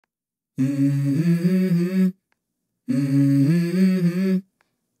Let's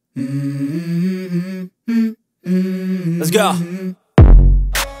go.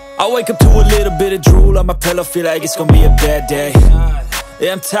 I wake up to a little bit of drool on my pillow, feel like it's gonna be a bad day.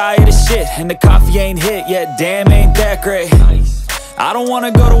 Yeah, I'm tired of shit, and the coffee ain't hit yet, damn ain't that great. I don't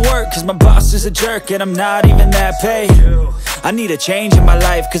wanna go to work, cause my boss is a jerk, and I'm not even that paid. I need a change in my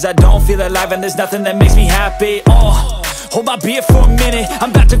life, cause I don't feel alive, and there's nothing that makes me happy. Hold my beer for a minute,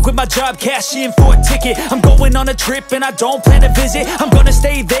 I'm about to quit my job, cash in for a ticket. I'm going on a trip and I don't plan to visit. I'm gonna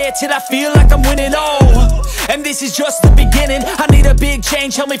stay there till I feel like I'm winning, and this is just the beginning. I need a big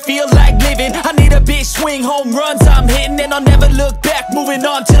change, help me feel like living. I need a big swing, home runs I'm hitting, and I'll never look back, moving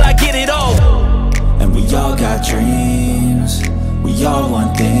on till I get it all. And we all got dreams, we all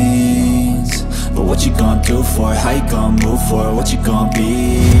want things, but what you gonna do for it? How you gonna move for it? What you gonna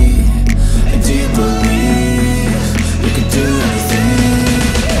be? And do you believe you can do anything?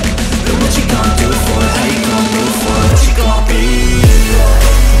 But what you gonna do for it? How you gonna move for it? What you gonna be?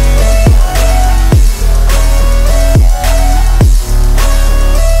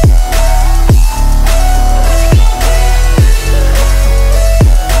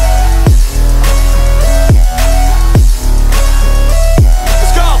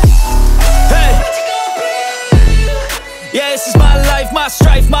 Let's go! Hey! Yeah, this is my life, my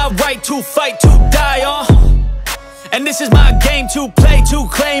strife, my right to fight, to die, and this is my game to play, to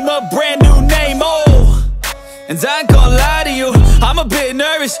claim a brand new name, and I ain't gonna lie to you, I'm a bit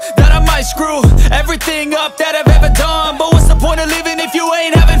nervous that I might screw everything up that I've ever done. But what's the point of living if you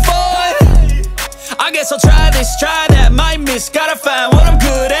ain't having fun? I guess I'll try this, try that, might miss, gotta find what I'm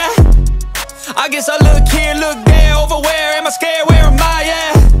good at. I guess I look here, look there, over where am I scared, where am I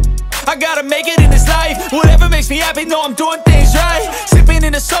at? I gotta make it in this life, whatever makes me happy, know I'm doing things right. Sipping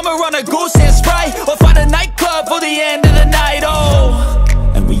in the summer on a goose and Sprite, or find a nightclub for the end of the night,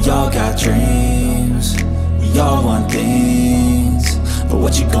 And we all got dreams, we all want things, but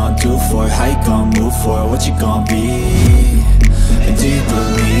what you gonna do for it? How you gonna move for it? What you gonna be? And do you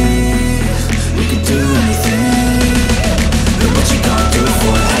believe you can do anything? But what you gonna do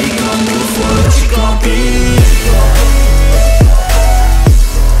for it? How you gonna move for it? What you gonna be?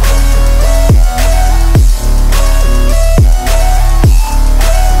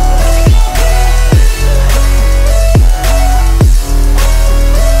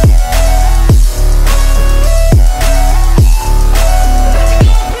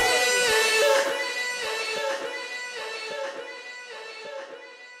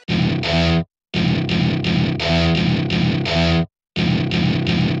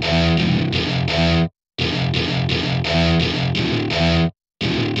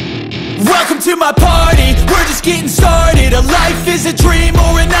 To my party, we're just getting started. A life is a dream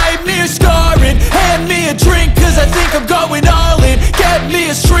or a nightmare scarring. Hand me a drink cause I think I'm going all in. Get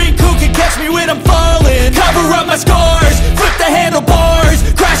me a shrink who can catch me when I'm falling. Cover up my scars, flip the handlebars,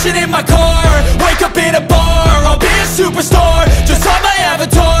 crashing in my car, wake up in a bar. I'll be a superstar, just on my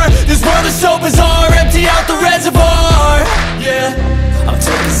avatar. This world is so bizarre, empty out the reservoir. Yeah, I'm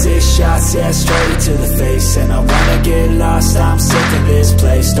taking 6 shots, yeah, straight to the face. And I wanna get lost, I'm sick of this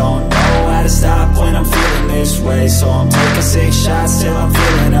place. Don't know how to stop when I'm feeling this way, so I'm taking 6 shots till I'm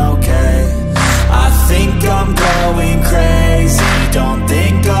feeling okay. I think I'm going crazy, don't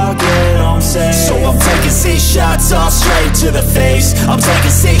think I'll get home safe. So I'm taking 6 shots, all straight to the face. I'm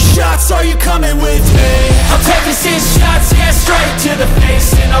taking 6 shots, are you coming with me? I'm taking 6 shots, yeah, straight to the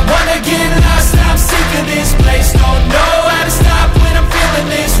face. And I wanna get lost, I'm sick of this place. Don't know how to stop when I'm feeling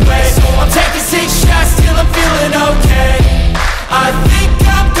this way, so I'm taking 6 shots till I'm feeling okay. I think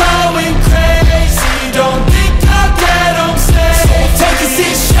I'm going crazy, don't think I'll get home safe. So I'm taking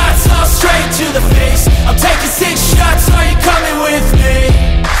 6 shots, all straight to the face. I'm taking 6 shots, are you coming with me?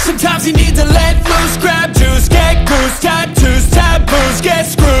 Sometimes you need to let loose, grab juice, get goose, tattoos, taboos, get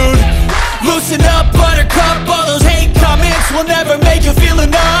screwed. Loosen up, buttercup, all those hate comments will never make you feel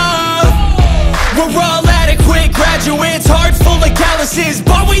enough. We're all adequate graduates, heart full of calluses,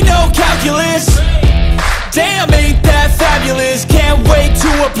 but we know calculus. Damn, ain't that fabulous? Can't wait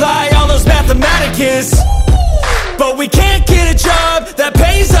to apply all those mathematicus. But we can't get a job that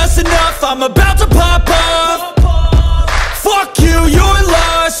pays us enough. I'm about to pop up. Fuck you, you're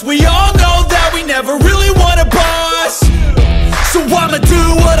lost. We all know that we never really want a boss. So I'ma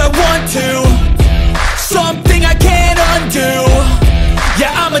do what I want to, something I can't undo.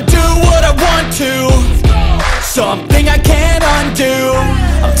 Yeah, I'ma do what I want to, something I can't undo.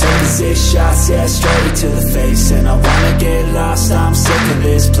 I'm taking 6 shots, yeah, straight to the face. And I wanna get lost, I'm sick of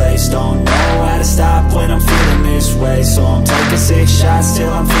this place. Don't know how to stop when I'm feeling this way, so I'm taking 6 shots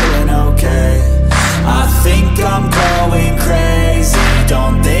till I'm feeling okay. I think I'm going crazy,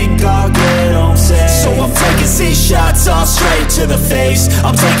 don't think I'll 6 shots all straight to the face.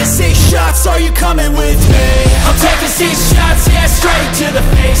 I'm taking 6 shots, are you coming with me? I'm taking 6 shots, yeah, straight to the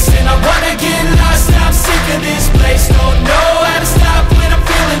face. And I wanna get lost, now I'm sick of this place. Don't know how to stop when I'm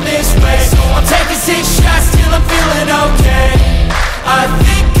feeling this way. So I'm taking 6 shots till I'm feeling okay. I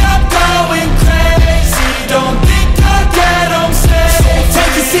think I'm going crazy, don't think I'll get home safe. So I'm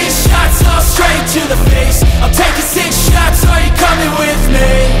taking 6 shots all straight to the face. I'm taking 6 shots, are you coming with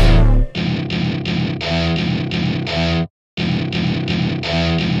me?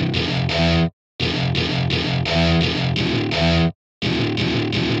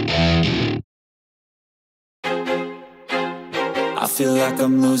 I feel like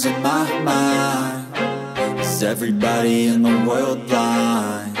I'm losing my mind. Is everybody in the world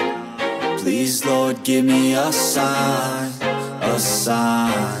blind? Please, Lord, give me a sign, a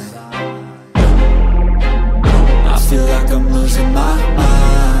sign. I feel like I'm losing my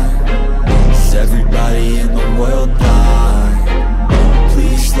mind. Is everybody in the world blind?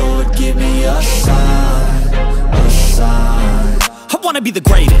 Please, Lord, give me a sign, a sign. I wanna be the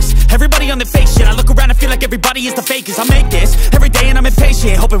greatest. Everybody on the fake shit. I look around and feel like everybody is the fakest. I make this every day and I'm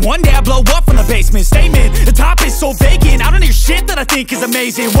impatient, hoping one day I blow up from the basement. Statement, the top is so vacant. I don't hear shit that I think is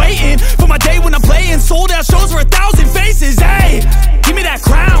amazing. Waiting for my day when I'm playing sold out shows for 1,000 faces. Hey, give me that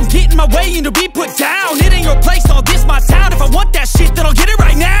crown, get in my way and to be put down. It ain't your place, all this my town. If I want that shit, then I'll get it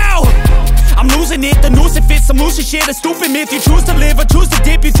right now. I'm losing it, the noose it fits. I'm losing shit, a stupid myth. You choose to live or choose to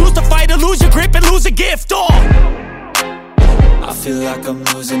dip. You choose to fight or lose your grip and lose a gift. I feel like I'm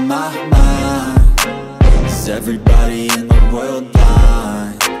losing my mind. Is everybody in the world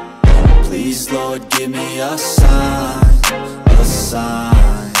blind? Please, Lord, give me a sign, a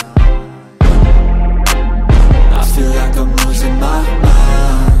sign. I feel like I'm losing my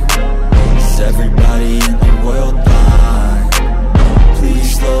mind. Is everybody in the world blind?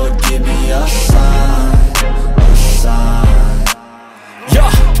 Please, Lord, give me a sign, a sign. Yeah.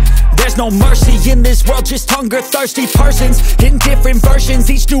 There's no mercy in this world, just hunger-thirsty persons in different versions.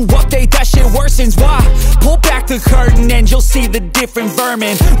 Each new update, that shit worsens. Why? Pull back the curtain and you'll see the different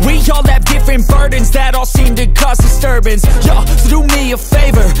vermin. We all have different burdens that all seem to cause disturbance. Yo, so do me a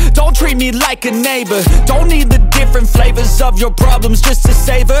favor, don't treat me like a neighbor. Don't need the different flavors of your problems just to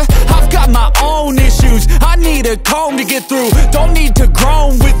savor. I've got my own issues, I need a comb to get through. Don't need to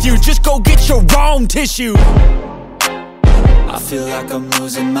groan with you, just go get your own tissue. I feel like I'm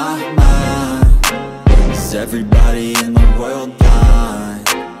losing my mind. Is everybody in the world blind?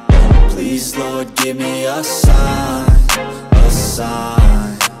 Please, Lord, give me a sign, a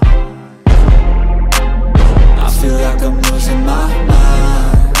sign. I feel like I'm losing my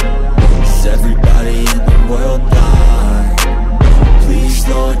mind. Is everybody in the world blind? Please,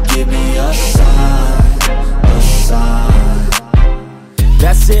 Lord, give me a sign, a sign.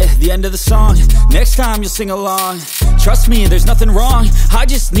 That's it, the end of the song. Next time you'll sing along. Trust me, there's nothing wrong. I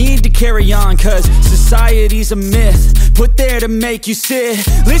just need to carry on, cause society's a myth put there to make you sit.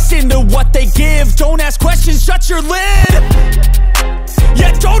 Listen to what they give. Don't ask questions, shut your lid.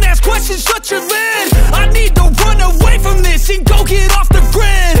 Yeah, don't ask questions, shut your lid. I need to run away from this and go get off the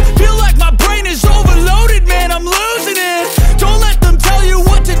grid. Feel like my brain is overloaded, man, I'm losing it. Don't let them tell you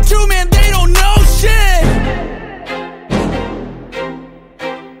what to do, man, they don't know shit.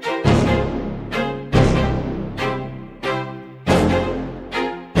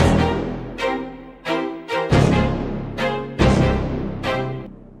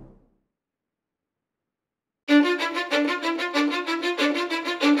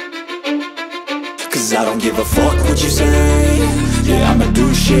 I don't give a fuck what you say. Yeah, I'ma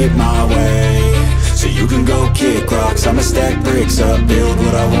do shit my way. So you can go kick rocks, I'ma stack bricks up, build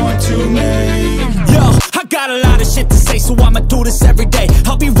what I want to make. Yo, I got a lot of shit to say, so I'ma do this every day.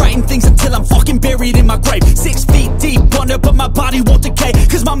 I'll be writing things until I'm fucking buried in my grave. 6 feet deep under, but my body won't decay.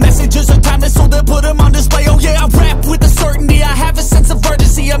 Cause my messages are timeless, so they'll put them on display. Oh yeah, I rap with a certainty, I have a sense of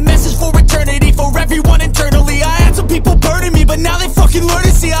urgency. A message for eternity, for everyone internally. I had some people burning me, but now they fucking learn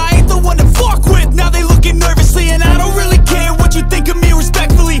to see I ain't the one to fuck with, now they looking nervously. And I don't really care what you think of me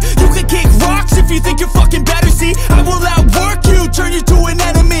respectfully. You can kick rocks if you think you're fucking better, see. I will outwork you, turn you to an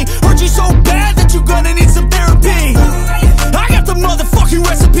enemy. Hurt you so bad that you're gonna need some therapy. I got the motherfucking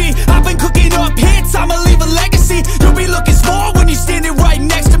recipe. I've been cooking up hits, I'ma leave a legacy. You'll be looking small when you're standing right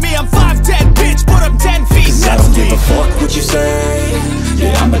next to me. I'm 5'10", bitch, but I'm 10 feet. Cause I don't give a fuck what you say.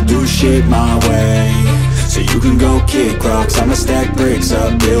 Yeah, I'ma do shit my way. So you can go kick rocks, I'ma stack bricks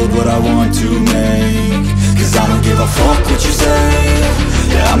up, build what I want to make. Cause I don't give a fuck what you say.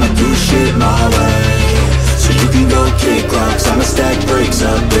 Yeah, I'ma do shit my way. So you can go kick rocks, I'ma stack bricks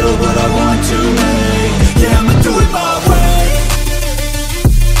up, build what I want to make. Yeah, I'ma do it my way.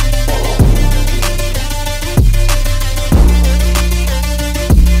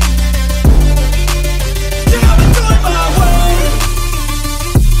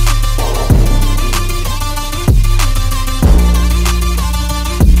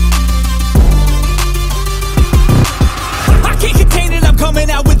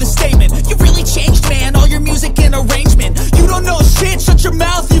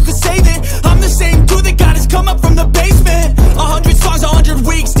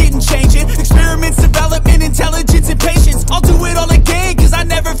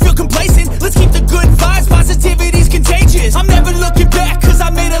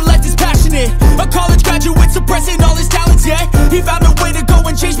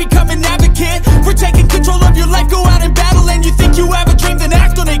 kid. For taking control of your life, go out and battle. And you think you have a dream, then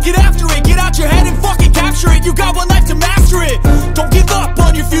act on it. Get after it, get out your head and fucking capture it. You got one life to master it. Don't give up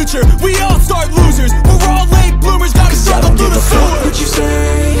on your future, we all start losers. We're all late bloomers, gotta struggle through the sewer. What you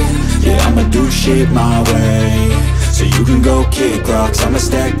say, yeah, I'ma do shit my way. So you can go kick rocks, I'ma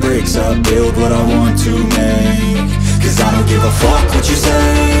stack bricks up, build what I want to make. Cause I don't give a fuck what you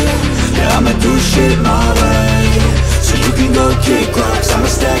say, yeah, I'ma do shit my way. So you can go kick rocks.